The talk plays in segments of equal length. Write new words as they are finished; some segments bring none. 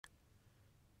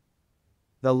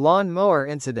The Lawn Mower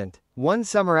Incident. One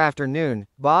summer afternoon,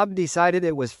 Bob decided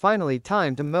it was finally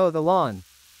time to mow the lawn.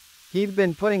 He'd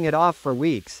been putting it off for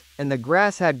weeks, and the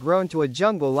grass had grown to a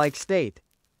jungle-like state.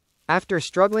 After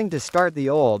struggling to start the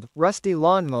old, rusty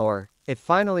lawnmower, it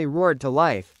finally roared to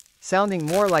life, sounding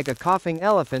more like a coughing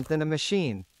elephant than a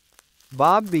machine.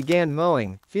 Bob began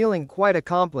mowing, feeling quite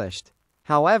accomplished.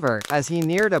 However, as he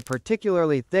neared a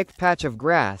particularly thick patch of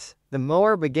grass, the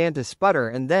mower began to sputter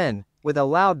and then, with a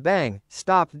loud bang,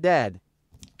 stopped dead.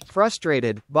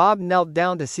 Frustrated, Bob knelt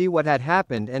down to see what had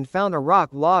happened and found a rock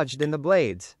lodged in the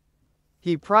blades.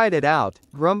 He pried it out,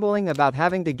 grumbling about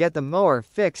having to get the mower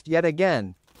fixed yet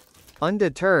again.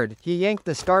 Undeterred, he yanked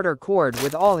the starter cord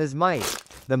with all his might.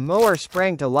 The mower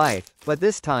sprang to life, but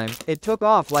this time, it took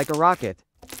off like a rocket.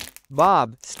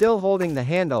 Bob, still holding the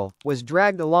handle, was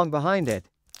dragged along behind it.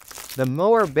 The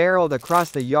mower barreled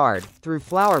across the yard, through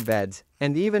flower beds,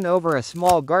 and even over a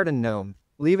small garden gnome,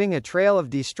 leaving a trail of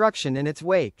destruction in its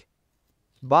wake.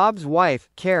 Bob's wife,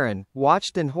 Karen,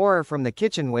 watched in horror from the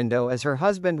kitchen window as her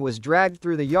husband was dragged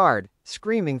through the yard,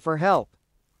 screaming for help.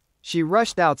 She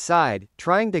rushed outside,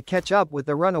 trying to catch up with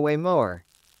the runaway mower.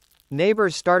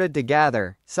 Neighbors started to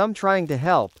gather, some trying to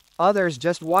help, others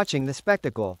just watching the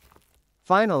spectacle.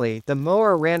 Finally, the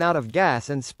mower ran out of gas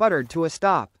and sputtered to a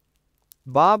stop.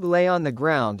 Bob lay on the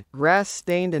ground,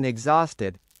 grass-stained and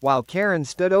exhausted, while Karen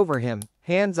stood over him,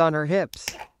 hands on her hips.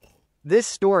 This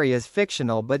story is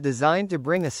fictional but designed to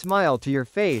bring a smile to your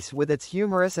face with its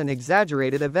humorous and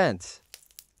exaggerated events.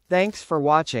 Thanks for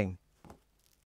watching.